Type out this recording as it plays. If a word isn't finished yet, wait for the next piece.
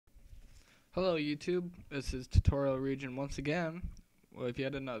Hello YouTube, this is TutorialRegion once again with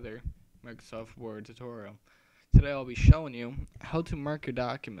yet another Microsoft Word tutorial. Today I'll be showing you how to mark your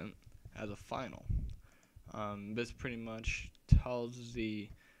document as a final. This pretty much tells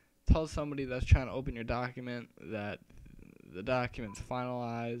somebody that's trying to open your document that the document's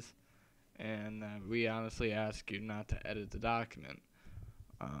finalized, and we honestly ask you not to edit the document.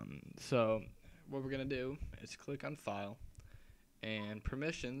 So what we're going to do is click on File and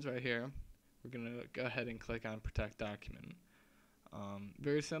Permissions right here. We're going to go ahead and click on Protect Document.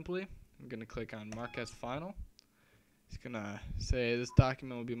 Very simply, I'm going to click on Mark as Final. It's going to say this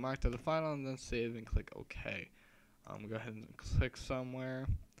document will be marked as a final, and then save and click OK. Go ahead and click somewhere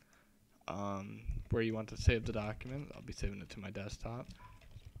where you want to save the document. I'll be saving it to my desktop.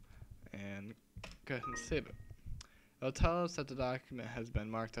 And go ahead and save it. It'll tell us that the document has been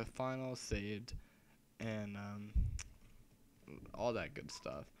marked as final, saved, and all that good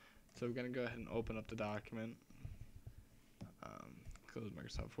stuff. So we're going to go ahead and open up the document. Close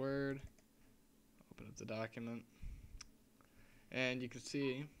Microsoft Word. Open up the document. And you can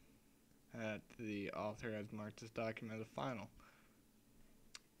see that the author has marked this document as a final.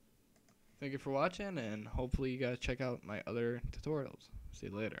 Thank you for watching, and hopefully you guys check out my other tutorials. See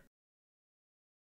you later.